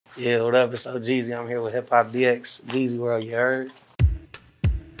Yeah, what up? It's OHGEESY. I'm here with HipHopDX. Jeezy World, you heard?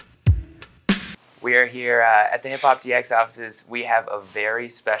 We are here at the HipHopDX offices. We have a very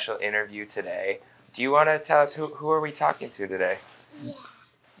special interview today. Do you want to tell us who are we talking to today?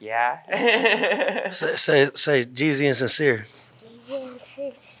 Yeah. Yeah? say Jeezy and Sincere. Jeezy and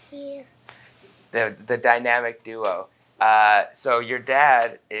Sincere. The dynamic duo. So your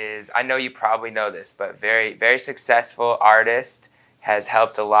dad is, I know you probably know this, but very, very successful artist, has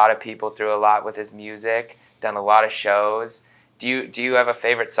helped a lot of people through a lot with his music, done a lot of shows. Do you have a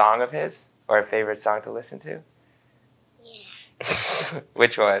favorite song of his or a favorite song to listen to? Yeah.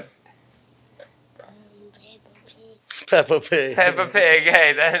 Which one? Peppa Pig. Peppa Pig.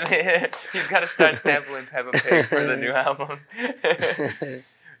 Hey, then he's got to start sampling Peppa Pig for the new album.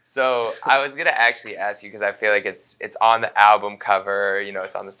 So I was gonna actually ask you because I feel like it's on the album cover, you know,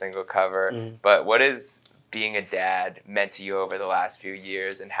 it's on the single cover. Mm. But what has being a dad meant to you over the last few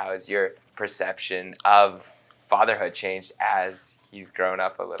years, and how has your perception of fatherhood changed as he's grown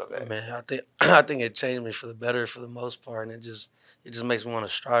up a little bit? Man, I think it changed me for the better for the most part, and it just makes me want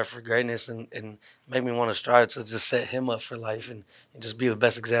to strive for greatness and make me want to strive to just set him up for life and just be the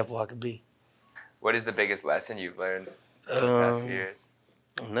best example I could be. What is the biggest lesson you've learned in the past few years?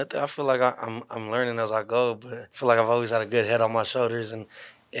 Nothing. I feel like I'm learning as I go, but I feel like I've always had a good head on my shoulders, and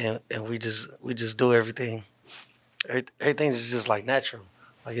we just do everything. Everything's just like natural,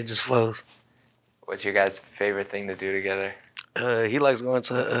 like it just flows. What's your guys' favorite thing to do together? He likes going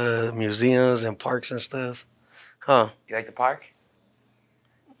to museums and parks and stuff. Huh? You like the park?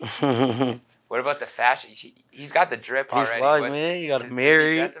 What about the fashion? He's got the drip already. He's like, man, you got to Does he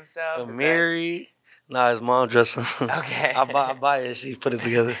marry. dress himself? Nah, his mom dressed him. Okay. I buy it. She put it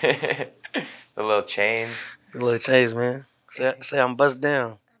together. The little chains. The little chains, man. Say I'm bust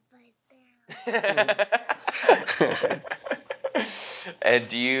down. And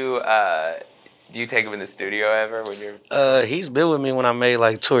do you take him in the studio ever when you're? He's been with me when I made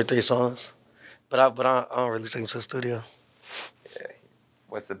like 2 or 3 songs, but I don't really take him to the studio. Yeah.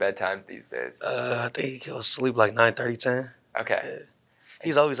 What's the bedtime these days? I think he'll sleep like 9:30, 10. Okay. Yeah.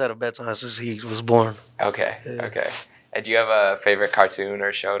 He's always had a bedtime since he was born. Okay. Yeah. Okay. And do you have a favorite cartoon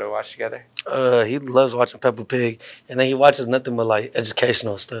or show to watch together? He loves watching Peppa Pig, and then he watches nothing but like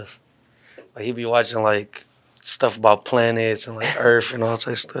educational stuff. Like he be watching like stuff about planets and like Earth and all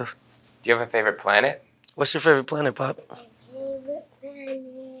that stuff. Do you have a favorite planet? What's your favorite planet, Pop? My favorite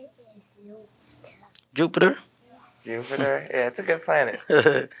planet is Jupiter? Jupiter. Jupiter? Yeah, it's a good planet.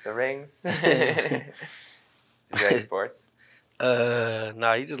 The rings? Do you like sports?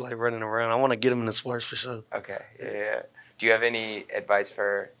 Nah, he just like running around. I want to get him into sports for sure. Okay, yeah. Do you have any advice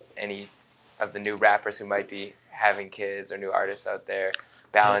for any of the new rappers who might be having kids or new artists out there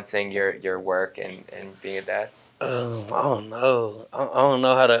balancing your work and being a dad? I don't know. I don't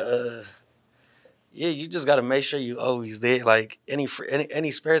know how to. Yeah, you just gotta make sure you always there. Like any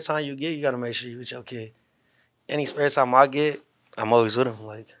spare time you get, you gotta make sure you with your kid. Any spare time I get, I'm always with him.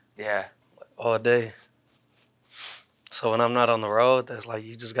 Like Yeah. all day. So when I'm not on the road, that's like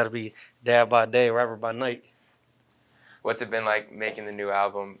you just gotta be dad by day, rapper by night. What's it been like making the new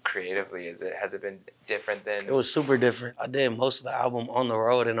album creatively? Has it been different than? It was super different. I did most of the album on the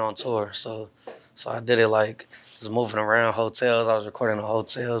road and on tour. So I did it like just moving around hotels. I was recording in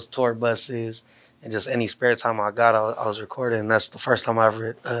hotels, tour buses, and just any spare time I got, I was recording. And that's the first time I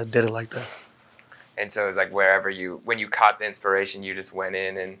ever did it like that. And so it was like when you caught the inspiration, you just went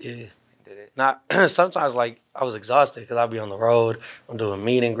in and Yeah. did it. Not sometimes like I was exhausted because I'd be on the road. I'm doing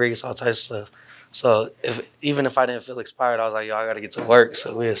meet and greets, all types of stuff. So even if I didn't feel inspired, I was like, yo, I gotta get to work.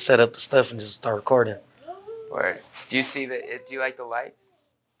 So we'd set up the stuff and just start recording. Or do you see do you like the lights?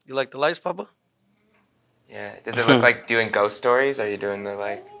 You like the lights, Papa? Yeah. Does it look like doing ghost stories? Are you doing the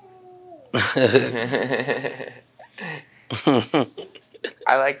like?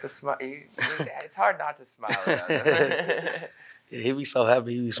 I like the smile. It's hard not to smile around him. Yeah, he be so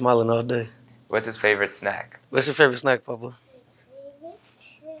happy. He be smiling all day. What's his favorite snack? What's your favorite snack, Papa? My favorite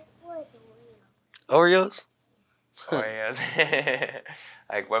snack was Oreo. Oreos? Oreos.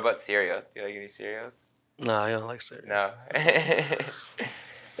 Like, what about cereal? Do you like any cereals? No, I don't like cereal. No. Do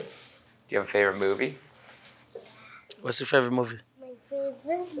you have a favorite movie? What's your favorite movie? My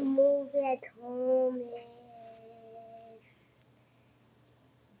favorite movie at home is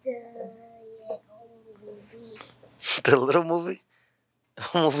the movie. The little movie?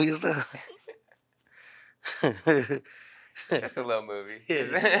 What movie is that? It's just a little movie.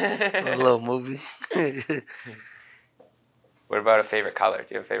 A little movie. What about a favorite color? Do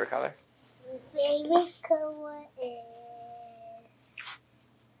you have a favorite color? My favorite color is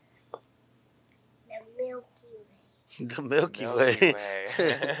the Milky Way. The Milky Milky Way.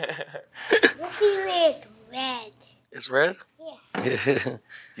 Way. Milky Way is red. It's red? Yeah.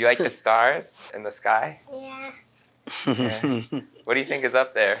 You like the stars in the sky? Yeah. Yeah. What do you think is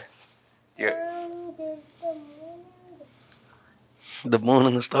up there? There's the moon and the stars. The moon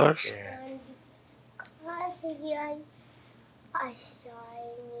and the stars? Yeah. And the cloudy lights are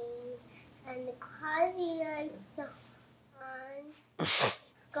shining. And the cloudy lights are on.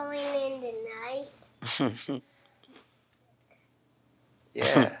 Going in the night.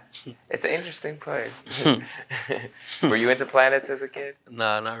 Yeah. It's an interesting place. Were you into planets as a kid?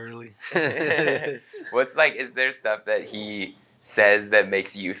 Nah, not really. What's like, is there stuff that he says that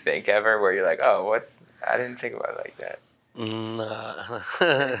makes you think ever where you're like, oh, I didn't think about it like that. Nah.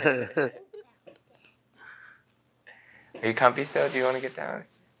 Are you comfy still? Do you want to get down?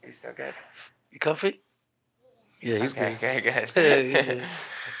 Are you still good? You comfy? Yeah, he's Okay, good. good. Yeah.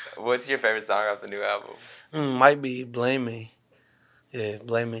 What's your favorite song off the new album? Might be Blame Me. Yeah,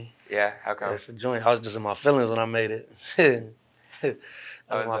 Blame Me. Yeah, how come? It's a joint. I was just in my feelings when I made it. I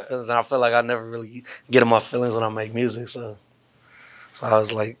was in my feelings, and I feel like I never really get in my feelings when I make music. So I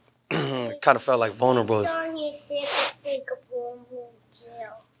was like, kind of felt like vulnerable. Song is Shake a Boom Boom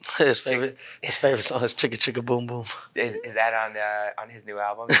Jill. His favorite song is Chicka Chicka Boom Boom. Is that on his new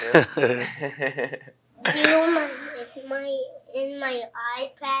album too? Do you mind if in my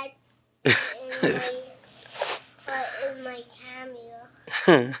iPad in my camera?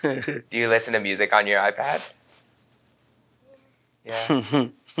 Do you listen to music on your iPad? Yeah.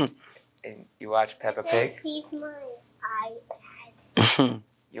 And you watch Peppa Pig? See my iPad.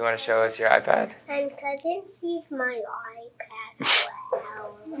 You want to show us your iPad? And cousin sees my iPad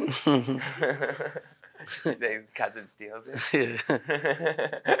well. You say cousin steals it? Yeah.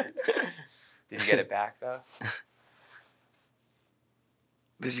 Did you get it back though?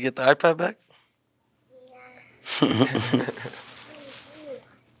 Did you get the iPad back? Yeah.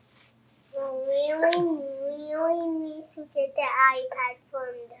 Well, we really need to get the iPad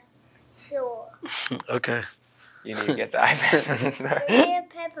from the store. Okay. You need to get the iPad from the store. The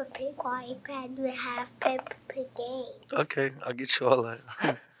Peppa Pig iPad will have Peppa Pig games. Okay, I'll get you all that.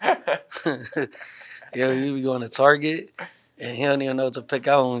 Yeah, we be going to Target, and he don't even know what to pick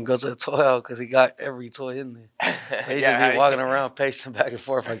out when we go to the toy aisle because he got every toy in there. So he just be walking around pacing back and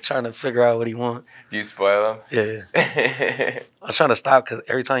forth, like trying to figure out what he wants. Do you spoil Yeah. him? I'm trying to stop because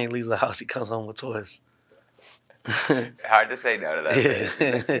every time he leaves the house, he comes home with toys. It's hard to say no to that. Yeah.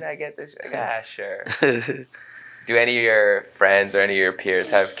 Like, can I get this? Like, sure. Do any of your friends or any of your peers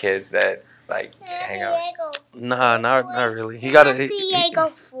have kids that like hang out? Nah, not really. He got a Diego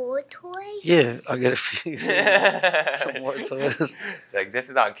food toy. Yeah, I'll get a few. Some more toys. Like, this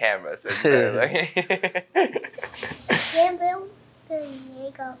is on camera, so you better, like. Can build the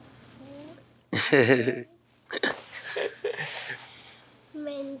Diego food.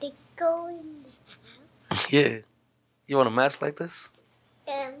 When they go in Yeah. You want a mask like this?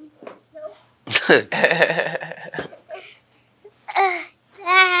 no.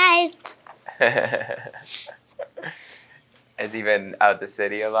 Has he been out the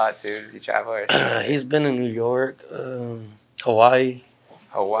city a lot too? Does he travel? Or He's been in New York, Hawaii.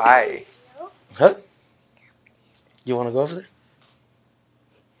 Hawaii. Huh? You want to go over there?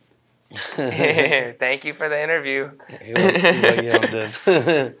 Thank you for the interview. He like, yeah, I'm done.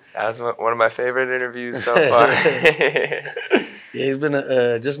 That was one of my favorite interviews so far. Yeah, he's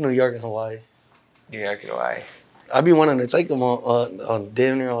been just New York and Hawaii. New York and Hawaii. I be wanting to take him on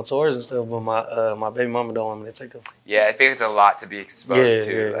damn near on tours and stuff, but my baby mama don't want me to take him. Yeah, I think it's a lot to be exposed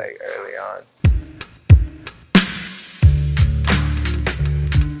to Yeah. like early on.